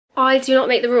I do not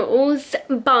make the rules,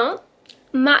 but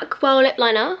MAC Well Lip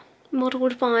Liner,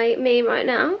 modelled by me right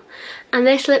now, and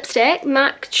this lipstick,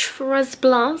 MAC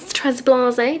Tresblaze.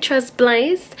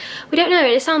 We don't know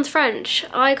it, it sounds French.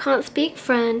 I can't speak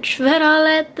French, but I'll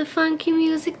let the funky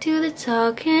music do the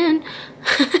talking.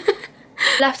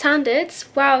 Left-handed.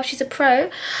 Wow, she's a pro.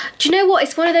 Do you know what?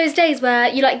 It's one of those days where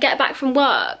you like get back from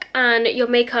work and your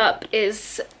makeup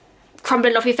is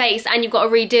crumbling off your face and you've got to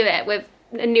redo it with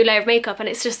a new layer of makeup, and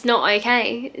it's just not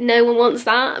okay. No one wants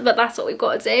that, but that's what we've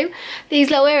got to do. These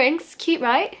little earrings, cute,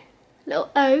 right? Little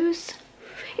O's.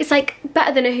 It's like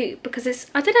better than a hoop because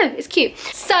it's, I don't know, it's cute.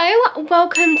 So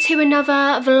welcome to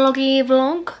another vloggy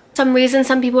vlog. For some reason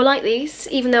some people like these,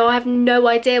 even though I have no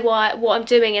idea what I'm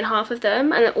doing in half of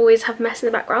them, and I always have mess in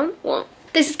the background. What?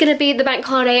 This is going to be the bank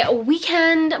holiday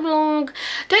weekend vlog.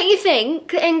 Don't you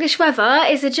think the English weather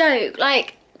is a joke?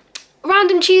 Like,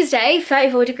 random Tuesday,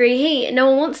 34-degree heat, no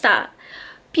one wants that.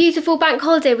 Beautiful bank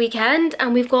holiday weekend,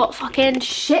 and we've got fucking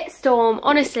shitstorm.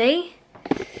 Honestly,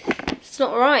 it's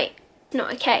not right,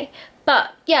 not okay.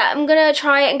 But yeah, I'm gonna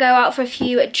try and go out for a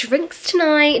few drinks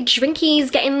tonight.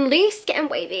 Drinkies, getting loose, getting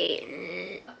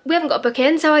wavy. We haven't got a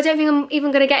booking, so I don't think I'm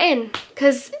even gonna get in,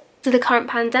 because of the current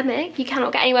pandemic, you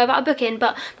cannot get anywhere without a booking.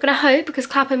 But I'm gonna hope, because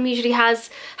Clapham usually has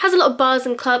a lot of bars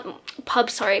and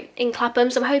pubs, sorry, in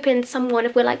Clapham. So I'm hoping someone,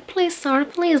 if we're like, please sir,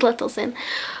 please let us in,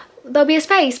 there'll be a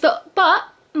space. But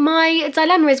my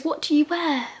dilemma is, what do you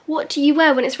wear? What do you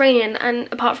wear when it's raining, and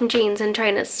apart from jeans and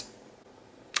trainers?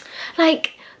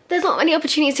 Like, there's not many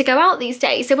opportunities to go out these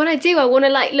days. So when I do, I want to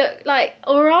like look like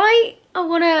alright. I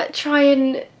want to try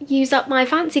and use up my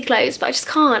fancy clothes, but I just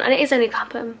can't. And it is only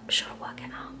Clapham. I'm sure I'll work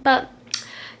it out. But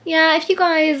yeah, if you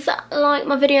guys like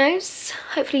my videos,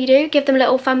 hopefully you do, give them a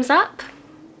little thumbs up.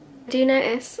 I do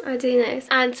notice.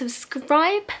 And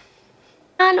subscribe.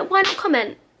 And why not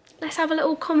comment? Let's have a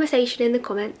little conversation in the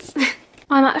comments.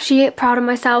 I'm actually proud of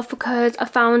myself because I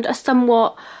found a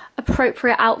somewhat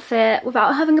appropriate outfit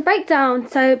without having a breakdown,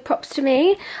 so props to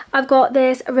me. I've got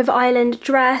this River Island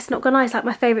dress. Not gonna lie, it's like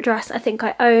my favourite dress I think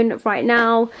I own right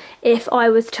now. If I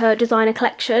was to design a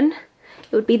collection,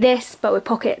 it would be this, but with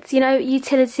pockets, you know,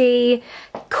 utility,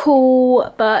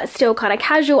 cool, but still kind of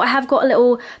casual. I have got a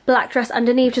little black dress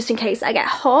underneath just in case I get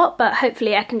hot, but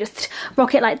hopefully I can just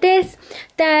rock it like this.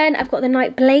 Then I've got the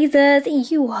night blazers,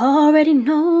 you already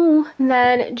know. And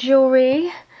then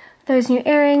jewellery, those new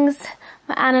earrings,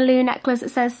 my Anna Lou necklace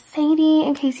that says Sadie,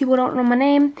 in case you don't know my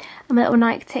name, and my little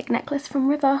Nike tick necklace from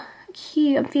River.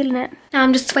 Cute, I'm feeling it. Now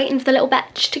I'm just waiting for the little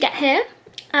batch to get here.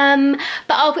 But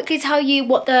I'll quickly tell you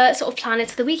what the sort of plan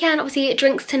is for the weekend. Obviously,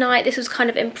 drinks tonight. This was kind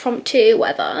of impromptu,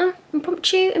 whatever.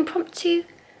 Impromptu.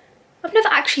 I've never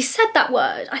actually said that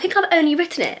word. I think I've only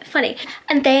written it. Funny.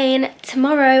 And then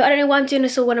tomorrow, I don't know why I'm doing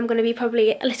this all when I'm going to be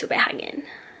probably a little bit hanging.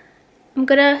 I'm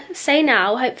going to say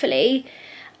now, hopefully,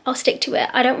 I'll stick to it.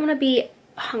 I don't want to be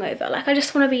hungover. Like, I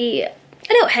just want to be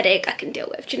a little headache I can deal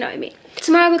with. Do you know what I mean?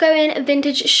 Tomorrow we're going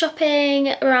vintage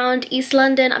shopping around East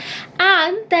London,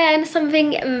 and then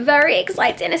something very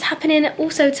exciting is happening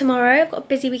also tomorrow. I've got a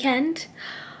busy weekend.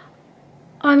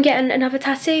 I'm getting another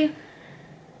tattoo.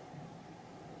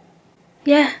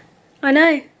 Yeah, I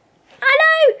know.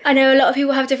 I know a lot of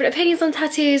people have different opinions on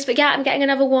tattoos, but yeah, I'm getting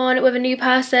another one with a new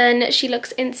person. She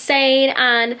looks insane,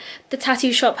 and the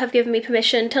tattoo shop have given me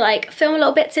permission to like film a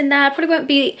little bits in there. I probably won't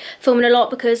be filming a lot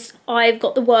because I've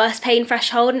got the worst pain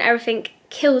threshold and everything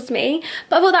kills me,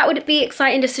 but I thought that would be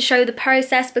exciting just to show the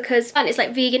process, because it's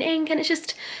like vegan ink and it's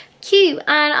just cute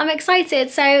and I'm excited.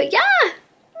 So yeah,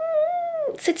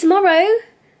 so tomorrow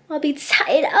I'll be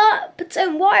tatted up, but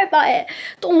don't worry about it.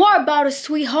 Don't worry about it,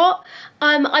 sweetheart.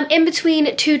 I'm in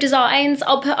between two designs.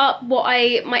 I'll put up what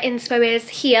my inspo is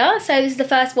here. So this is the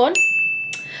first one,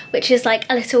 which is like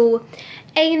a little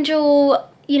angel.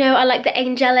 You know, I like the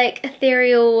angelic,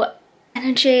 ethereal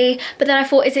energy, but then I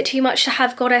thought, is it too much to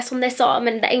have goddess on this arm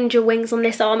and the angel wings on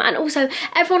this arm? And also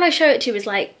everyone I show it to is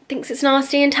like, thinks it's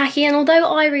nasty and tacky, and although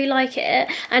I really like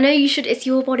it, I know you should, it's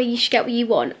your body, you should get what you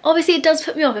want. Obviously it does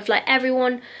put me off if like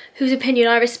everyone whose opinion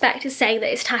I respect is saying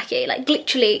that it's tacky, like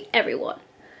literally everyone.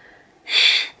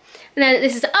 And then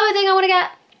this is the other thing I want to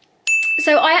get.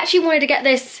 So I actually wanted to get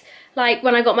this like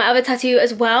when I got my other tattoo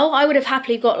as well. I would have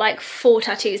happily got like 4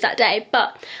 tattoos that day,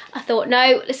 but I thought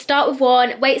no, let's start with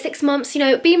one, wait 6 months, you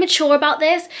know, be mature about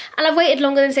this. And I've waited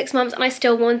longer than 6 months and I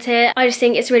still want it. I just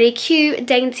think it's really cute,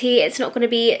 dainty, it's not going to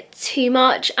be too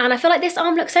much, and I feel like this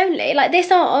arm looks only, like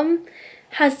this arm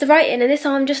has the writing and this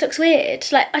arm just looks weird.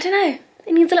 Like, I don't know,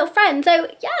 it needs a little friend. So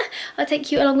yeah, I'll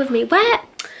take you along with me.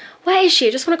 Where is she?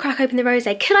 I just want to crack open the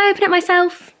rosé. Could I open it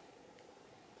myself?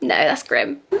 No, that's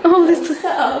grim. Oh,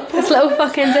 this little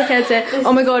fucking dickhead's here.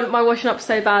 Oh my god, my washing up's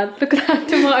so bad. Look at that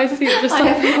tomato soup just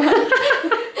like...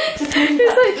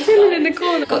 It's like chilling in the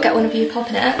corner. Gotta get one of you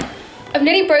popping it. I've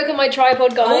nearly broken my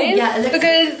tripod, guys. Oh yeah, it looks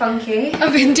because funky.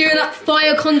 I've been doing that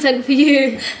fire content for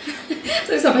you.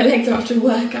 Looks like my legs are after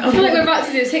workout. I feel like we're about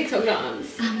to do a TikTok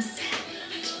dance.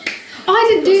 Oh, I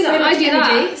didn't do that. I do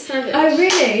that. Oh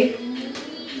really?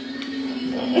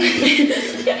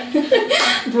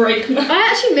 Break my... I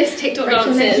actually miss TikTok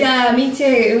dances. Yeah, me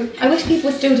too. I wish people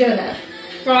were still doing it.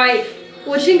 Right.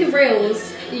 What do you think of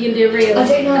reels? You can do a reel. I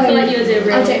don't know. I feel like you'll do a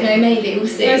reel. I don't know, maybe. We'll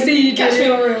see. I'll see you catch me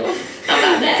on reels. So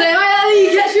you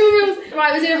catch me on reels.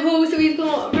 Right, we're doing a haul, so we've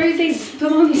got Rose's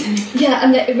Spumante. Yeah,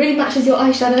 and it really matches your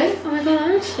eyeshadow. Oh my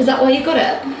gosh. Is that why you got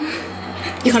it?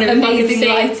 You can't even amazing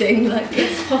lighting. Like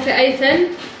this. Let's pop it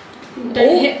open.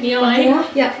 Don't hit me eye.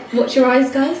 Yeah, watch your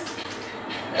eyes, guys.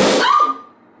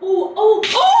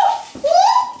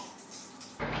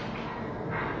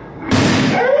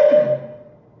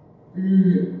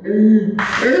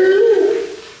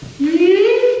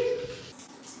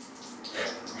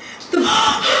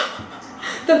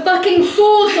 The fucking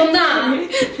force on that!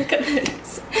 Look at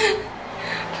this.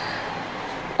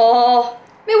 Oh.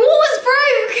 My water's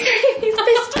broke!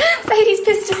 Sadie's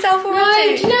pissed herself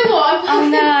already. No, do you know what? Oh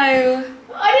no.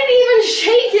 I didn't even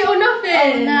shake it or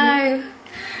nothing. Oh no.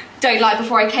 Don't lie,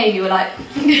 before I came you were like...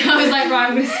 I was like, right,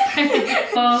 I'm gonna spray it.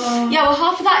 Oh. Yeah, well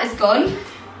half of that is gone.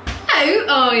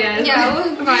 Oh yeah. Yeah.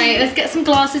 Well, right, let's get some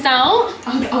glasses out.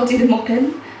 I'll do the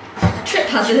mopping. Trip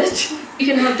hazard. You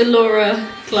can have the Laura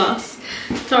glass.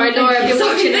 Sorry, Laura, if you're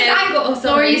watching it.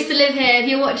 Laura used to live here. If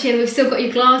you're watching, we've still got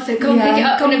your glass, so come pick it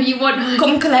up whenever you want.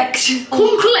 Come collect.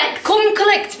 Come collect. Come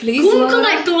collect, please. Come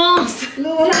collect glass.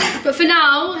 Laura. But for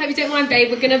now, hope you don't mind,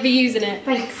 babe, we're gonna be using it.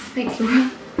 Thanks, Laura.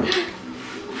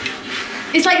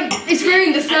 It's like, it's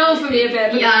ruined the smell for me a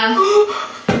bit. Yeah.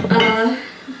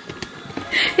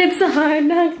 It's a hard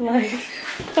knock life.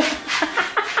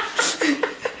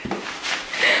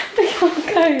 I can't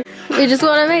go. We just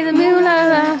want to make the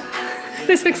moolah.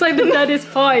 This looks like the deadest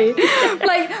pie.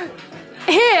 Like,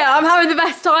 here I'm having the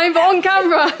best time, but on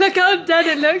camera, look how dead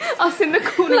it looks. Us in the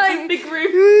corner of this big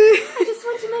room. I just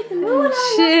want to make the moolah.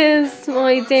 Cheers,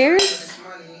 my dears.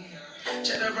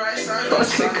 I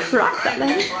was gonna crack that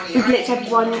then. We've literally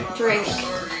had one drink.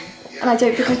 And I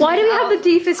don't think Why do we have the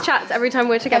deepest chats every time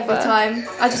we're together? Every time.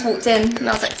 I just walked in and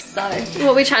I was like, so.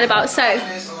 What are we chatting about? So,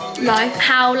 Life.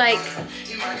 how like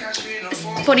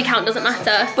body count doesn't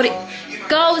matter.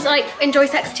 Girls like enjoy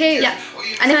sex too. Yeah.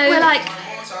 And if we're like,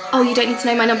 oh, you don't need to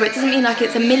know my number, it doesn't mean like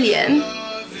it's a million.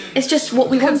 It's just what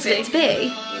we want it to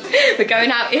be. We're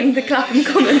going out in the Clapham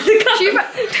Common. Do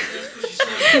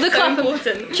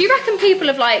you reckon people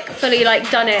have like fully like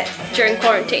done it during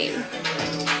quarantine?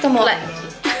 Somewhat. Like,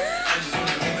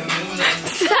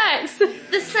 sex.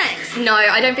 The sex? No,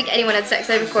 I don't think anyone had sex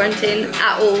over quarantine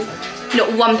at all.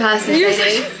 Not one person,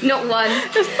 Sadie. Not one.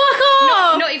 Just fuck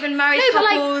off! Not even married but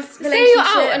couples, like, say you're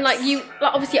out and like you,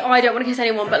 like obviously I don't want to kiss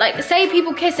anyone, but like say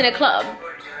people kiss in a club.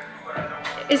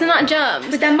 Isn't that germs?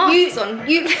 With their masks on.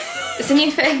 It's a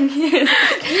new thing.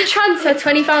 You transfer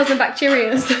 20,000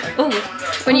 bacterias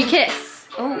when you kiss.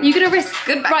 Oh. You're gonna risk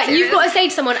good bacteria. Right, you've got to say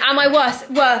to someone, am I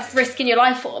worth risking your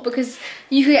life for? Because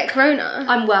you could get corona.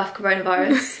 I'm worth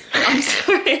coronavirus. I'm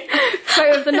sorry.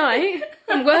 Quote of the night.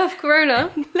 I'm worth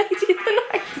corona. Lady of the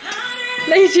night.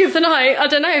 Lady of the night. I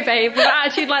don't know, babe. With an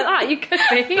attitude like that, you could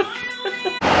be.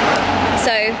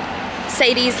 So,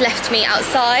 Sadie's left me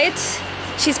outside.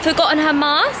 She's forgotten her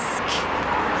mask.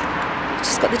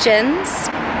 She's got the gins.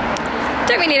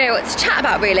 Don't really know what to chat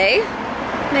about, really.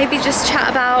 Maybe just chat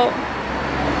about...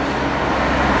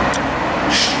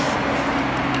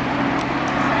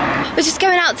 We're just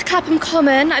going out to Clapham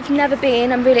Common. I've never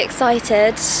been. I'm really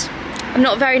excited. I'm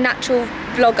not a very natural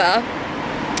vlogger.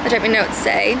 I don't really know what to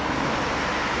say.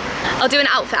 I'll do an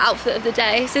outfit of the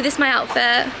day. So this is my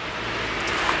outfit.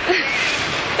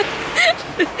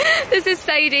 This is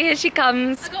Sadie, here she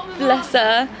comes. Bless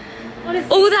her.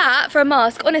 Honestly. All that for a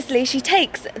mask, honestly, she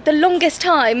takes the longest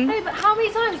time. Hey, but how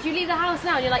many times do you leave the house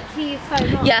now and you're like, keys,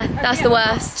 phone, mask? Yeah, that's the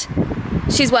worst.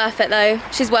 She's worth it though.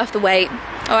 She's worth the wait.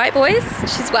 All right, boys?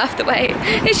 She's worth the wait.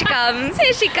 Here she comes,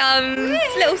 here she comes.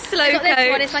 Little slow coat. Got this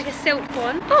one, it's like a silk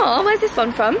one. Oh, where's this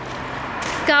one from?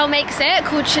 Girl makes it,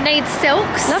 called Sinead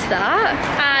Silks. Love that.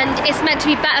 And it's meant to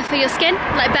be better for your skin,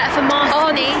 like better for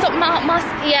masculine. Oh, stop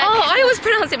Yeah. Oh, I always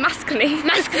pronounce it masculine.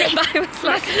 Masculine. But I was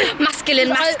like, masculine.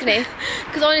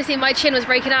 Because honestly, my chin was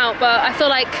breaking out, but I feel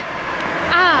like,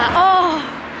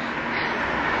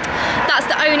 That's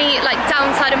the only like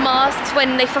downside of masks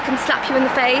when they fucking slap you in the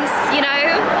face, you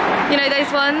know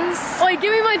those ones. Oi,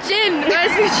 give me my gin.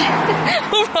 Where's my gin?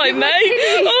 All right,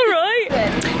 mate. All right.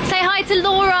 Say hi to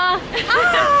Laura.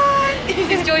 Hi.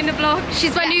 She's joined the vlog.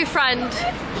 She's my new friend.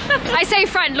 I say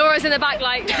friend, Laura's in the back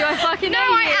like, do I fucking know you?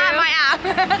 I am.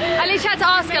 I literally had to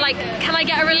ask her like, can I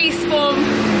get a release form?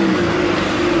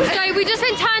 So we just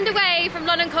been turned away from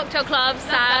London Cocktail Club,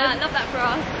 sad. Love that for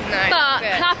us. No, but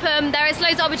Clapham, there is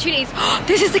loads of opportunities.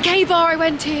 This is the gay bar I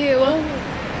went to. Oh.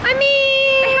 I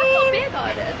mean... They have got a beer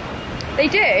garden. They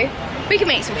do. We can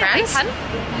make some friends.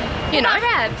 You know.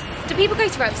 Revs. Do people go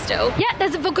to Revs still? Yeah,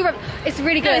 there's a vodka Revs. It's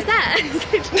really good. No, it's there.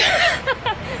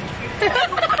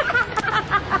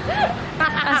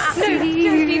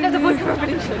 Seriously, there's a vodka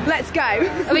revolution. Let's go.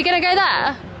 Are we gonna go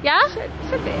there? Yeah?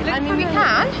 Should be. I mean, we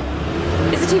can.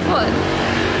 Is it 2 for 1?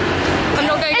 I'm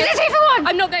not going. Is it 2 for 1?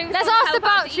 I'm not going. Let's ask the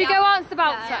bouncer. Should we go ask the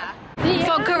bouncer? Yeah.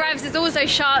 Vodka Revs is also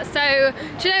shut, so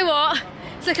do you know what?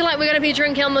 It's looking like we're gonna be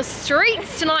drinking on the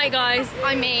streets tonight, guys.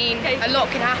 I mean, a lot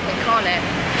can happen, can't it?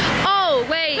 Oh,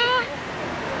 wait.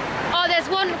 Oh, there's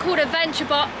one called Adventure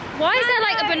Bar. Why is there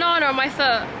like a banana on my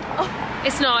foot? Oh.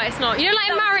 It's not. You know, like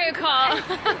in Mario Kart. It's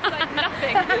like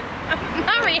nothing.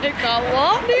 Mario Kart,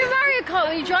 what? You know Mario Kart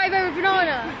when you drive over a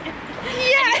banana?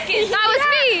 Yes, that was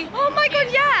me. Oh my god,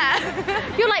 yeah.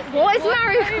 You're like, what is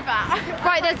Mario Kart?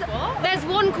 Right, there's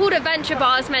one called Adventure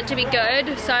Bar. It's meant to be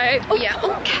good. So yeah.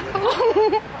 Oh, careful.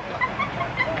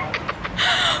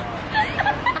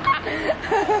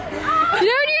 You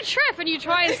know when you trip and you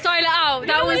try and style it out?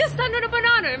 That was. You stand on a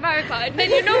banana in Mario Kart, and then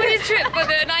you normally trip for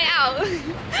the night out.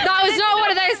 That was not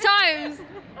one of those times.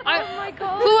 Oh my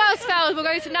god. Who else fails? We'll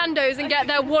go to Nando's and get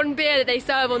their one beer that they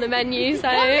serve on the menu. So.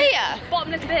 What beer?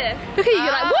 Bottomless beer. Look at you,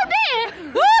 you're like, what beer?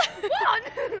 What?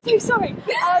 So sorry.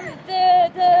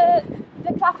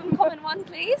 The Clapham Common one,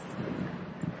 please.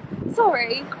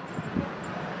 Sorry.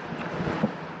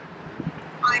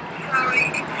 I'm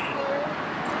sorry.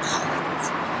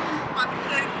 I'm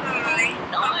so sorry.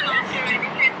 I can't do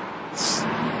anything.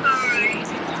 Sorry.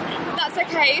 That's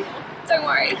okay. Don't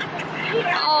worry.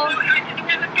 Oh. I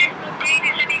didn't ever get more green.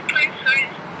 Is any closer?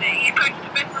 Are you close to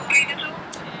Bethnal Green at all?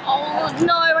 Oh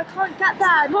no, I can't get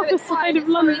there. No, Other it's side fine. of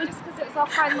London. Sorry, just because it was our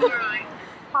friend's Alright.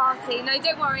 party. No,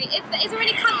 don't worry. Is there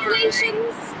any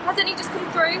cancellations? Has any just come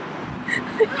through?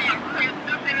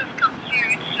 Nothing has come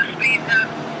through. It's just been,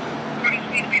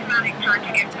 it's been manic trying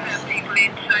to get people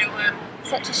in, so,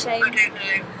 Such a shame. I don't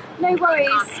know. No worries.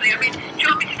 I can't see. I mean, do you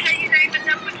want me to take your name and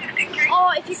number just in case?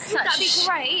 Oh, if you could, that'd be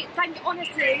great. Thank you,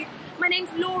 honestly. My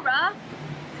name's Laura.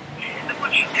 And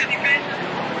what's your telephone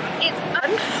number? It's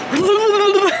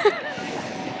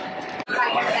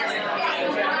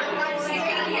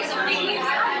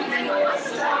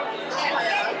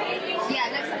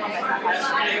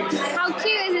How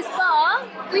cute is this bar?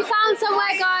 We found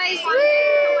somewhere, guys.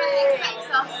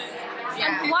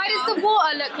 And why does the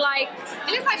water look like?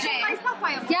 It looks like my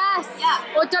Sapphire. Yes.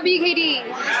 Yeah. Or WKD.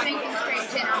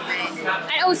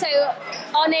 And also,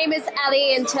 our name is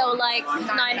Ellie until like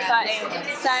 9:30.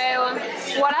 So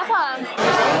whatever.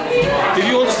 If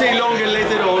you want to stay longer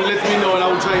later on, let me know and I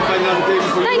will try and find another table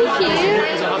for you. Thank you.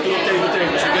 Because I have to rotate the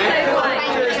tables, okay?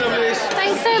 Cheers, lovelies.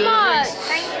 Thanks so much.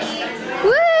 Thank you.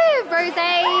 Woo,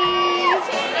 rosé.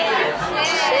 Cheers.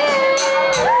 Woo.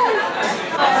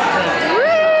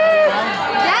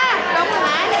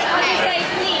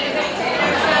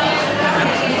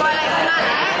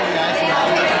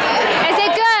 Is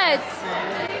it good?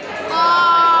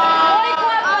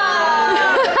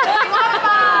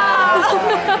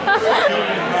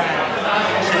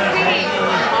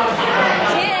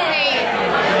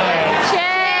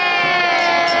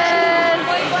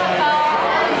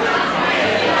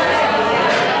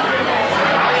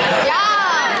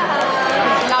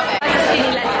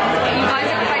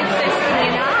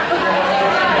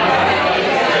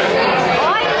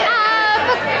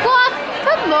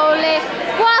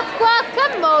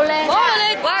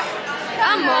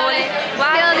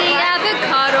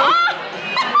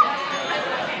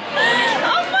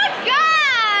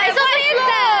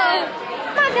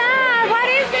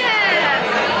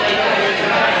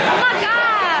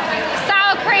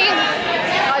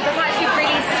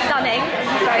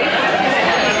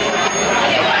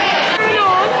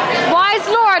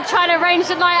 Trying to arrange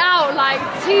the night out like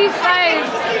 2 phones.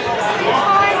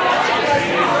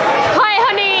 Hi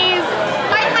honeys.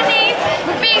 Hi honeys.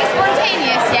 We're being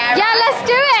spontaneous, yeah? Yeah, let's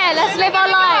do it. Let's live our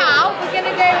life. Now we're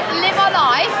gonna go live our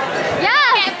life.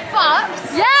 Yes. Get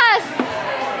fucked. Yes.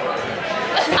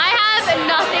 I have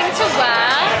nothing to wear,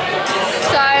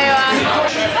 so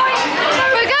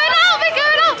we're going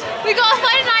out. We gotta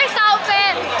find a nice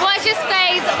outfit. Watch this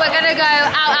face. We're gonna go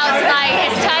out tonight.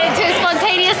 It's turned into a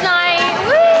spontaneous night.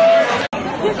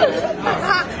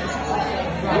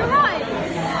 You're right.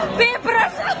 Peer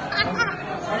pressure.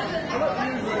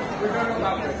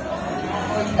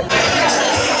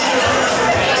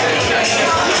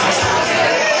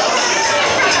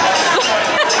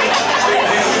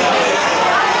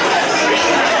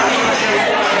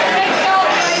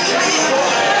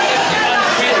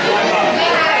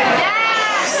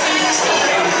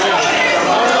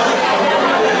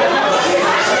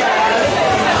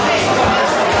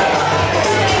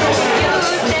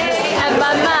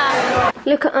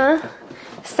 Look at her,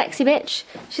 sexy bitch.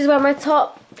 She's wearing my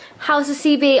top. House of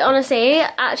CB, honestly,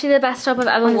 actually the best top I've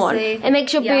ever worn. It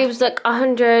makes your boobs look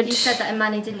 100. You said that in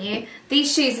Manny, didn't you?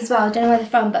 These shoes as well, I don't know where they're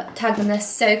from, but tag them, they're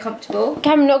so comfortable.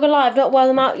 Cameron, not gonna lie, I've not worn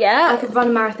them out yet. I could run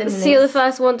a marathon in these. So you're the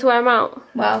first one to wear them out.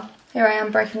 Well, here I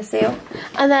am breaking the seal.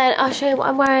 And then I'll show you what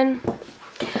I'm wearing.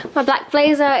 My black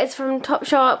blazer is from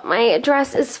Topshop. My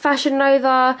dress is Fashion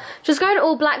Nova. Just going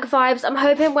all black vibes. I'm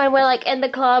hoping when we're like in the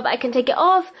club, I can take it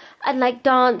off and like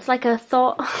dance like a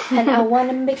thought. And I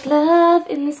wanna make love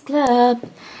in this club,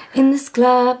 in this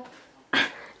club.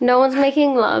 No one's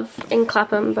making love in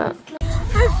Clapham, but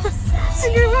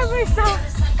I'm gonna rub myself.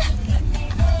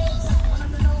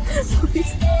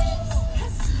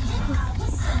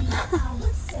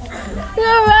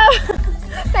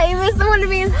 Famous, I want to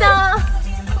be a star.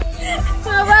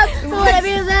 I want to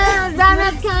be a star.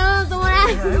 Diamond comes, I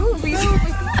want to be.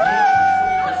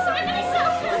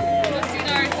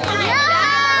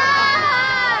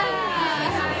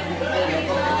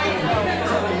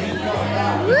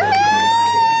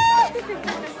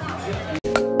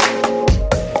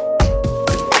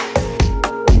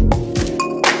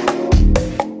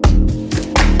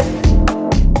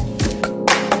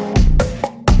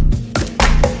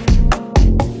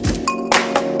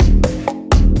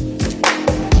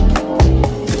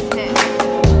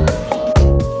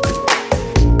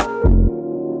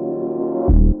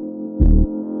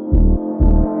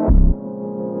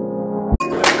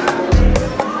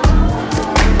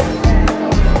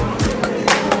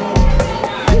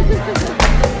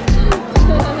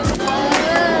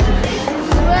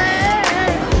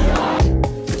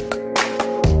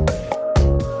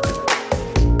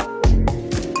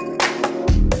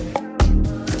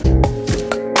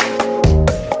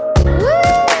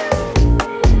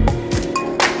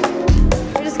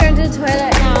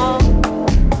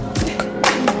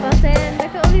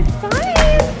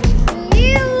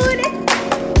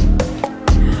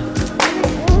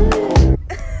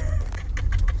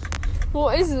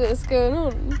 What is this going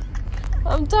on?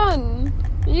 I'm done.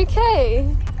 Are you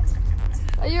okay?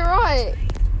 Are you alright?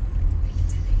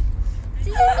 Do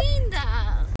you mean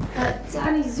that?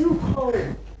 Danny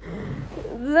Zuko.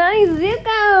 Danny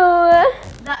Zuko.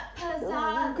 That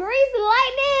person. Grease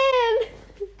lightning.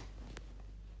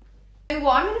 You know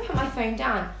what? I'm gonna put my phone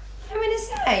down. I'm gonna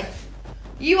say,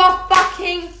 you are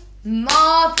fucking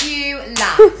marvelous.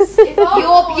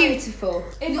 You're beautiful.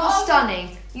 You're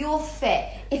stunning. You're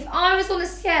fit. If I was on a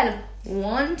scale of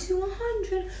 1 to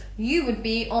 100, you would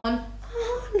be on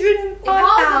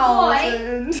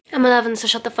 105,000. I'm 11, so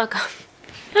shut the fuck up.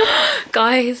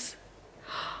 Guys,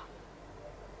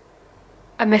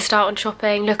 I missed out on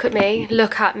shopping. Look at me.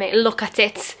 Look at me. Look at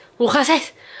it. Look at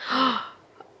it. I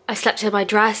slept in my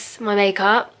dress, my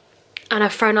makeup, and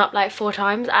I've thrown up like 4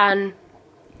 times, and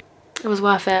it was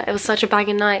worth it. It was such a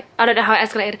banging night. I don't know how it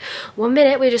escalated. 1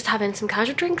 minute we were just having some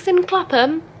casual drinks in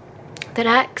Clapham. The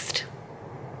next,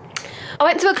 I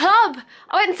went to a club.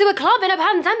 I went to a club in a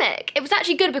pandemic. It was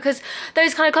actually good because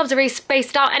those kind of clubs are really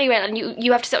spaced out anyway, and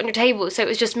you have to sit on your table. So it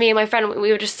was just me and my friend.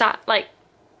 We were just sat like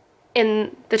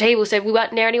in the table, so we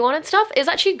weren't near anyone and stuff. It was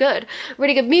actually good.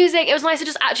 Really good music. It was nice to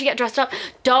just actually get dressed up,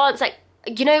 dance. Like,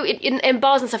 you know, in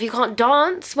bars and stuff, you can't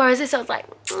dance. Whereas this, I was like,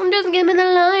 just give me the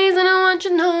lies and I want you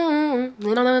to know.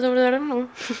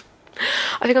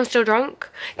 I think I'm still drunk.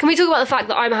 Can we talk about the fact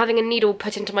that I'm having a needle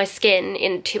put into my skin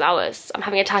in 2 hours? I'm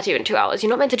having a tattoo in 2 hours.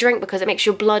 You're not meant to drink because it makes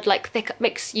your blood like thick,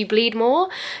 makes you bleed more.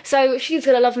 So she's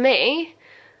gonna love me.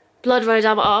 Blood running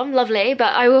down my arm, lovely,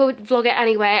 but I will vlog it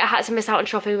anyway. I had to miss out on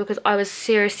shopping because I was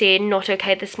seriously not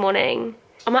okay this morning.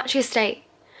 I'm actually a state.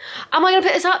 Am I gonna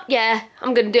put this up? Yeah,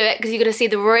 I'm gonna do it because you're gonna see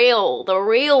the real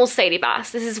Sadie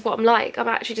Bass. This is what I'm like. I'm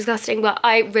actually disgusting, but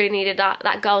I really needed that.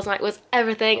 That girls' night was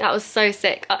everything. That was so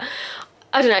sick.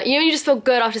 I don't know, you know, you just feel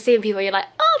good after seeing people. You're like,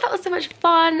 oh, that was so much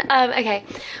fun. Okay,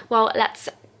 well, let's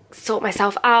sort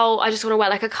myself out. I just want to wear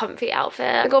like a comfy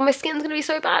outfit. Oh god, my skin's gonna be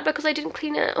so bad because I didn't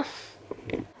clean it.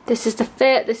 This is the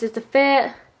fit. This is the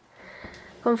fit.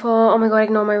 Gone for, oh my god,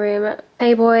 ignore my room.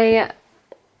 Hey boy.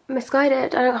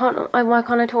 Misguided. Why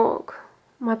can't I talk?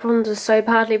 My bronzer's so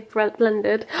badly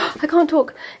blended. I can't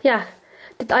talk. Yeah,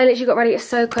 I literally got ready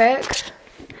so quick.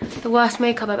 The worst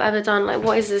makeup I've ever done. Like,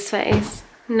 what is this face?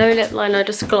 No lip liner,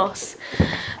 just gloss.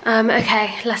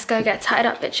 Okay, let's go get tied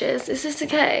up, bitches. Is this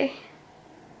okay?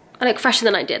 I look fresher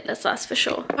than I did, that's for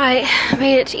sure. Right, I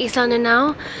made it to East London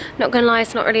now. Not gonna lie,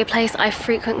 it's not really a place I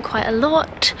frequent quite a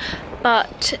lot,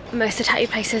 but most of the tattoo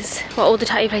places, well, all the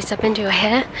tattoo places I've been to are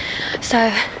here.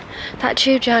 So that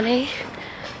tube journey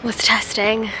was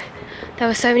testing. There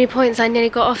were so many points I nearly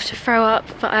got off to throw up,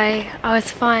 but I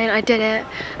was fine, I did it.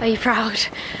 Are you proud?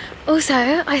 Also,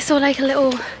 I saw like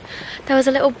there was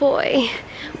a little boy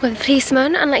with a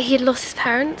policeman, and like he had lost his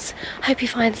parents. I hope he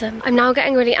finds them. I'm now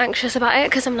getting really anxious about it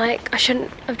because I'm like, I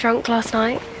shouldn't have drunk last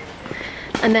night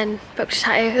and then booked a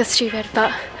tattoo. That's stupid,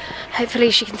 but hopefully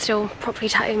she can still properly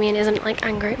tattoo me and isn't like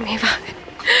angry at me about it.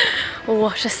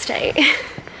 What a state.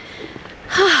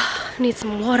 I need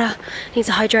some water. I need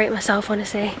to hydrate myself,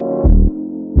 honestly.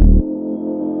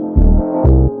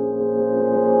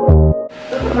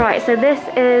 Right, so this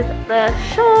is the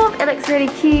shop. It looks really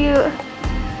cute.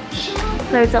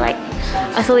 Loads of like,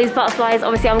 I saw these butterflies.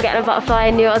 Obviously I'm getting a butterfly.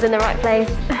 I knew I was in the right place.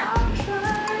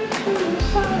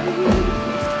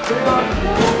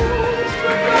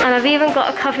 And I've even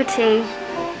got a cup of tea.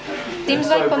 Seems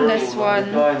like on this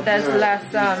one there's less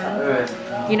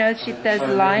you know, there's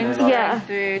lines going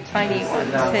through tiny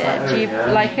ones here. Do you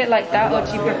like it like that, or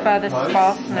do you prefer the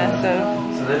sparseness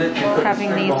of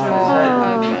having these more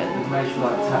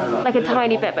open? Like a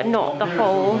tiny bit, but not the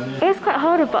whole. It's quite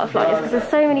hard with butterflies because there's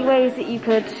so many ways that you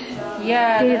could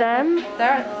do them.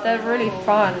 They're really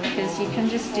fun because you can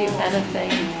just do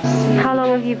anything. How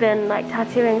long have you been like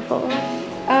tattooing for?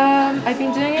 I've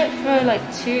been doing it for like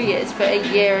 2 years, but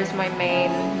a year is my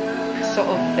main sort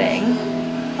of thing.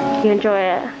 You enjoy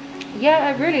it? Yeah,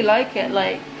 I really like it.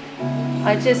 Like,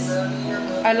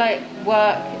 I like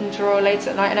work and draw late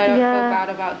at night, and I don't feel bad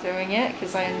about doing it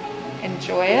because I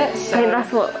enjoy it. So I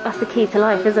think that's the key to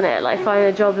life, isn't it? Like, find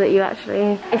a job that you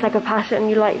actually, it's like a passion,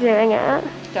 you like doing it.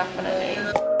 Definitely.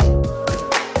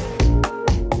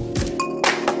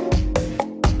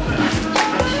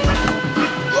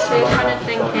 So you're kind of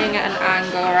thinking at an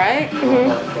angle, right?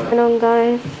 And on,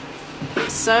 guys.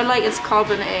 So like it's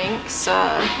carbon ink, so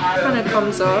it kind of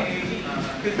comes off,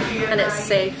 and it's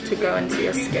safe to go into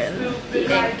your skin, the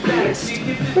ink used.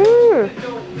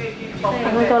 Oh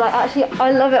my god, like actually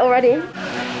I love it already.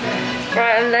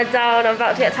 Right, I'm led down, I'm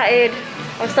about to get tattooed.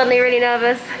 I'm suddenly really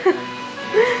nervous.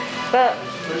 But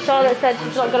Charlotte said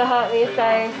she's not gonna hurt me,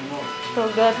 so it's all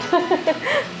good.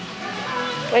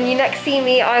 When you next see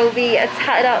me, I will be a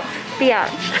tatted up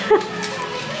biatch.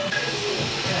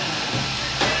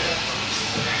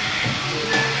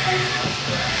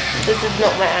 This is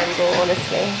not my angle,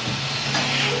 honestly.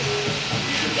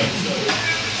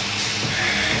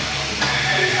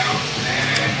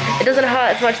 It doesn't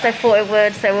hurt as much as I thought it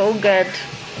would, so we're all good.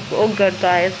 We're all good,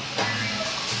 guys.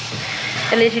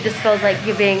 It literally just feels like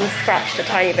you're being scratched a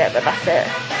tiny bit, but that's it.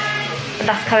 And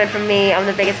that's coming from me. I'm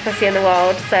the biggest pussy in the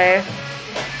world, so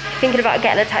thinking about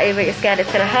getting a tattoo but you're scared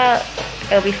it's gonna hurt,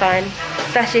 it'll be fine.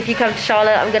 Especially if you come to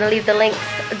Charlotte, I'm gonna leave the links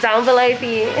down below for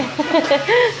you.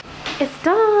 It's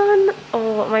done.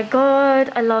 Oh my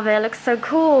god, I love it. It looks so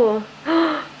cool.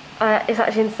 It's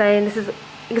actually insane. This is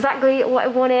exactly what I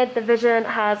wanted. The vision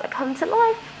has come to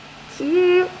life.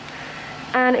 Cute.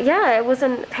 And yeah, it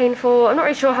wasn't painful. I'm not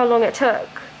really sure how long it took.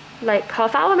 Like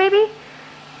half hour maybe?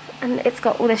 And it's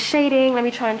got all this shading. Let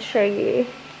me try and show you.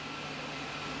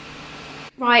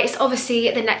 Right, it's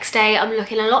obviously the next day. I'm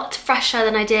looking a lot fresher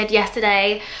than I did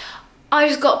yesterday. I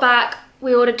just got back.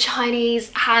 We ordered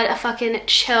Chinese, had a fucking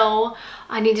chill.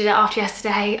 I needed it after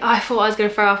yesterday. I thought I was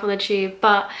gonna throw up on the tube,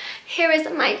 but here is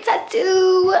my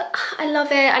tattoo. I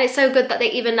love it, and it's so good that they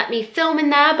even let me film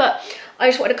in there, but I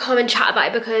just wanted to come and chat about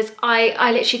it because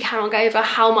I literally cannot get over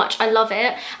how much I love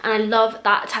it, and I love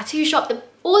that tattoo shop.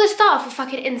 All the staff were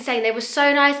fucking insane. They were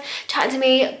so nice, chatting to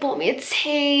me, bought me a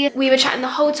tea. We were chatting the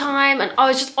whole time, and I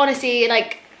was just honestly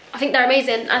like, I think they're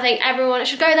amazing. I think everyone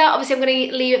should go there. Obviously, I'm going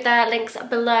to leave their links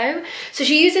below. So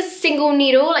she uses a single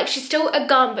needle. Like, she's still a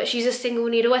gum, but she uses a single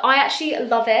needle. I actually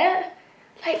love it.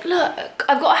 Like, look,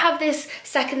 I've got to have this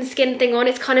second skin thing on.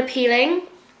 It's kind of peeling.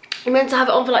 I'm meant to have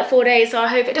it on for like 4 days, so I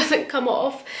hope it doesn't come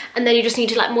off. And then you just need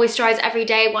to like moisturize every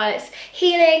day while it's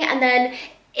healing. And then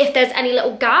if there's any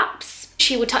little gaps,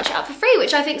 she would touch it up for free,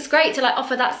 which I think is great to like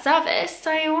offer that service.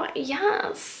 So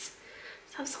yes,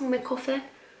 let's have some of my coffee.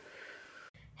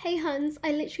 Hey Hans,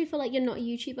 I literally feel like you're not a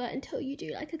YouTuber until you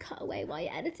do like a cutaway while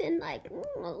you're editing, like,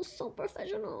 so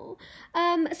professional. So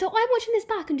I'm watching this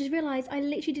back and just realised I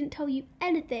literally didn't tell you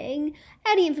any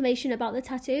information about the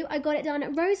tattoo. I got it done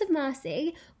at Rose of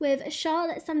Mercy with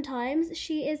Charlotte sometimes.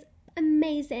 She is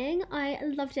amazing. I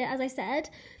loved it, as I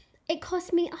said. It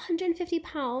cost me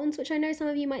 £150, which I know some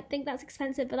of you might think that's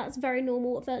expensive, but that's very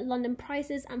normal for London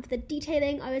prices, and for the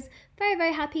detailing, I was very,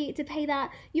 very happy to pay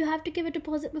that. You have to give a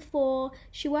deposit before.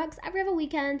 She works every other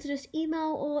weekend, so just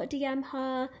email or DM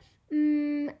her.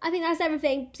 I think that's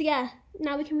everything. So yeah,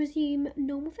 now we can resume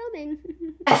normal filming.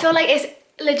 I feel like it's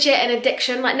legit an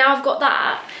addiction. Like now I've got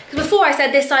that. Because before I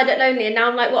said this side looked lonely, and now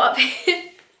I'm like, what up here?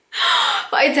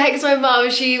 But I text my mum,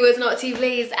 she was not too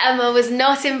pleased. Emma was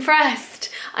not impressed.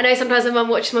 I know sometimes my mum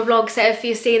watches my vlog, so if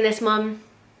you're seeing this, mum,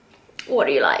 what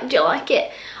do you like? Do you like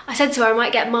it? I said to her I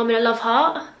might get mum in a love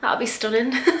heart. That would be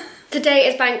stunning. Today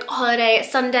is bank holiday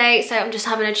Sunday, so I'm just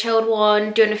having a chilled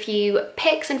one, doing a few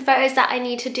pics and photos that I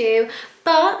need to do.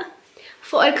 But I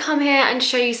thought I'd come here and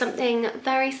show you something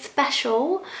very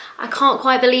special. I can't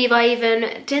quite believe I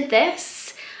even did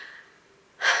this.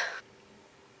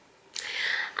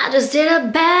 I just did a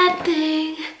bad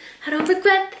thing. I don't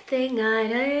regret the thing I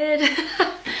did.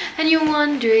 And you're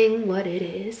wondering what it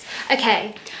is.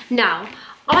 Okay, now,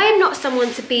 I am not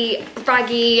someone to be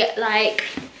braggy, like,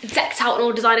 decked out in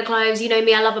all designer clothes. You know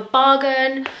me, I love a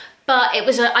bargain. But it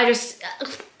was,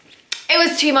 it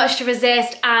was too much to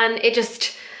resist, and it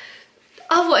just,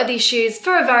 I've wanted these shoes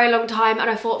for a very long time, and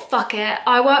I thought, fuck it.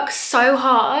 I work so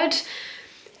hard.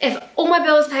 If all my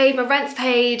bills paid, my rent's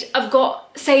paid, I've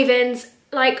got savings,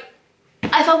 like,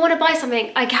 if I want to buy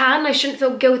something, I can. I shouldn't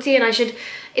feel guilty, and I should,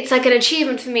 it's like an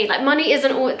achievement for me. Like money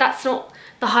isn't all, that's not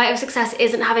the height of success,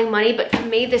 isn't having money, but for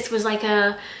me this was like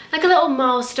a little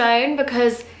milestone,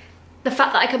 because the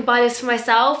fact that I can buy this for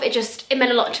myself, it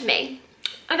meant a lot to me.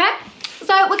 Okay,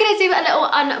 so we're gonna do a little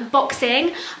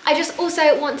unboxing. I just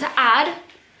also want to add,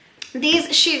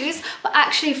 these shoes were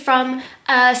actually from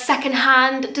a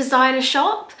second-hand designer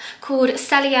shop called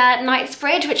Cellier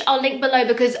Knightsbridge, which I'll link below,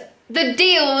 because the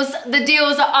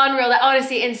deals are unreal. They're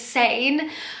honestly insane.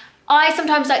 I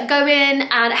sometimes like go in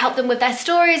and help them with their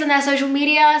stories and their social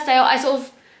media. So I sort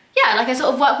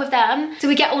of work with them. So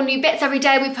we get all new bits every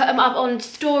day. We put them up on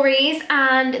stories,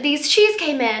 and these shoes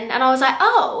came in, and I was like,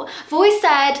 oh, I've always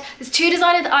said there's 2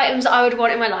 designer items I would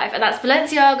want in my life, and that's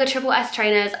Balenciaga Triple S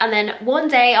trainers, and then one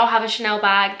day I'll have a Chanel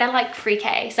bag. They're like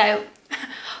 3K. So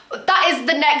that is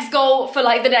the next goal for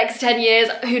like the next 10 years.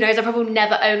 Who knows, I probably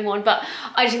never own one, but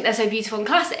I just think they're so beautiful and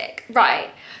classic. Right,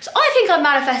 so I think I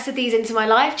manifested these into my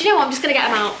life. Do you know what, I'm just gonna get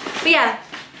them out. But yeah,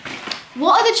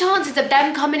 what are the chances of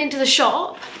them coming into the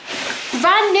shop,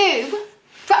 brand new,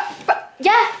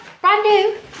 yeah, brand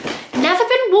new, never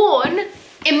been worn,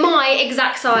 in my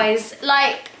exact size?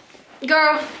 Like,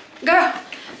 girl,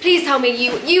 please tell me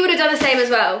you would have done the same as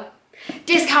well.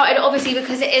 Discounted, obviously,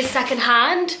 because it is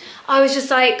secondhand. I was just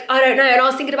like, I don't know, and I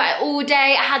was thinking about it all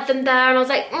day. I had them there, and I was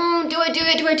like, do I do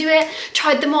it?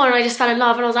 Tried them on, and I just fell in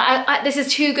love, and I was like, this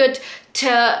is too good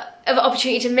of an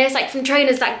opportunity to miss. Like, from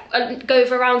trainers that go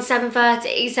for around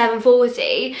 £7.30,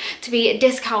 £7.40 to be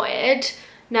discounted.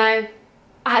 No,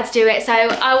 I had to do it. So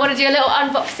I want to do a little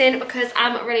unboxing because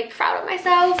I'm really proud of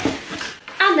myself,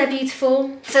 and they're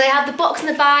beautiful. So they have the box and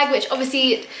the bag, which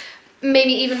obviously made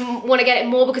me even want to get it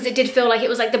more, because it did feel like it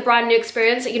was like the brand new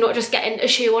experience, that you're not just getting a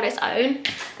shoe on its own.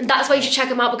 And that's why you should check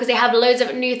them out, because they have loads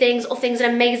of new things, or things in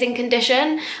amazing condition.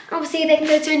 And obviously they can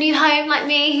go to a new home like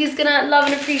me, who's gonna love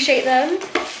and appreciate them.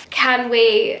 Can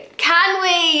we?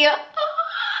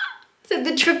 So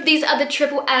these are the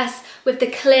Triple S with the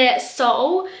clear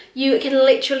sole. You can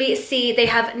literally see they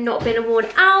have not been worn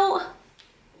out.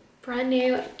 Brand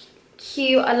new,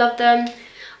 cute, I love them.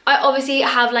 I obviously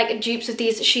have like dupes of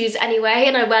these shoes anyway,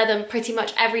 and I wear them pretty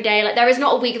much every day. Like, there is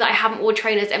not a week that I haven't worn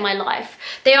trainers in my life.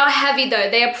 They are heavy though,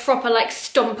 they are proper like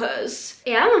stompers.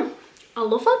 Yeah, I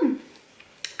love them.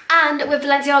 And with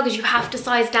Balenciagas, you have to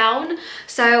size down.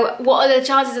 So what are the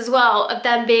chances as well of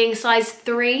them being size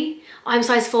 3? I'm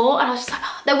size 4, and I was just like,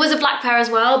 oh. There was a black pair as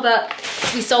well, but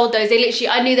we sold those. They literally,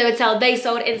 I knew they would sell, they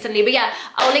sold instantly. But yeah,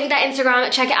 I'll link their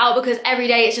Instagram, check it out, because every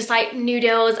day it's just like new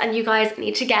deals, and you guys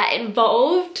need to get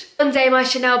involved. One day my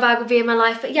Chanel bag will be in my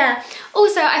life. But yeah,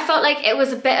 also I felt like it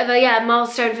was a bit of a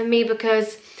milestone for me,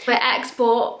 because my ex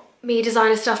bought me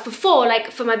designer stuff before,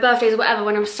 like for my birthdays or whatever,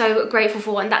 when I'm so grateful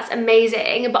for, and that's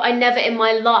amazing. But I never in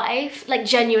my life, like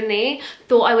genuinely,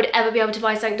 thought I would ever be able to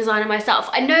buy something designer myself.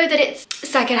 I know that it's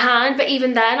secondhand, but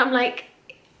even then I'm like,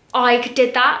 I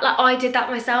did that. Like, I did that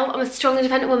myself. I'm a strong,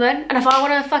 independent woman, and if I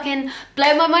want to fucking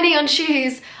blow my money on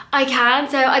shoes, I can.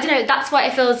 So I don't know, that's why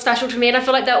it feels special to me, and I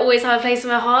feel like they'll always have a place in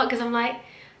my heart, because I'm like, I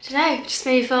don't know, it just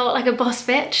made me feel like a boss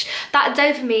bitch. That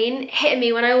dopamine hit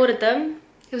me when I ordered them.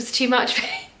 It was too much for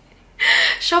me.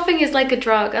 Shopping is like a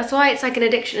drug. That's why it's like an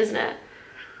addiction, isn't it?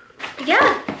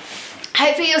 Yeah.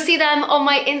 Hopefully you'll see them on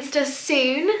my Insta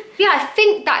soon. Yeah, I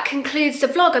think that concludes the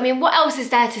vlog. I mean, what else is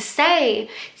there to say?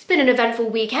 It's been an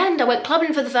eventful weekend. I went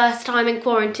clubbing for the first time in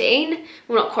quarantine.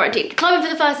 Well, not quarantine, clubbing for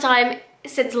the first time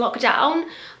since lockdown.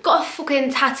 Got a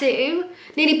fucking tattoo.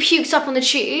 Nearly puked up on the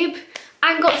tube.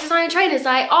 And got designer trainers.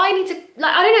 Like, I need to,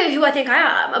 like, I don't know who I think I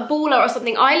am, a baller or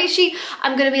something.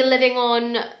 I'm gonna be living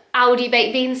on Aldi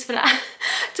baked beans for that.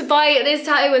 To buy this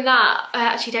tattoo and that. I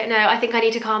actually don't know. I think I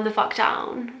need to calm the fuck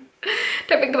down.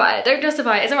 Don't think about it, don't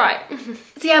justify it, it's alright.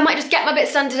 So yeah, I might just get my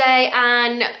bits done today,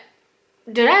 and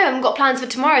don't know, I haven't got plans for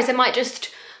tomorrow, so I might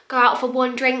just go out for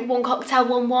one drink, one cocktail,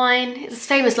 one wine. It's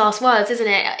famous last words, isn't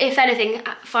it? If anything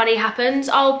funny happens,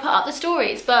 I'll put up the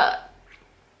stories, but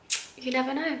you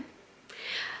never know.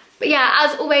 But yeah,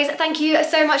 as always, thank you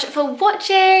so much for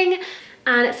watching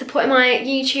and supporting my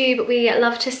YouTube. We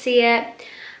love to see it.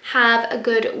 Have a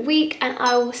good week, and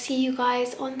I will see you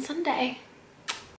guys on Sunday.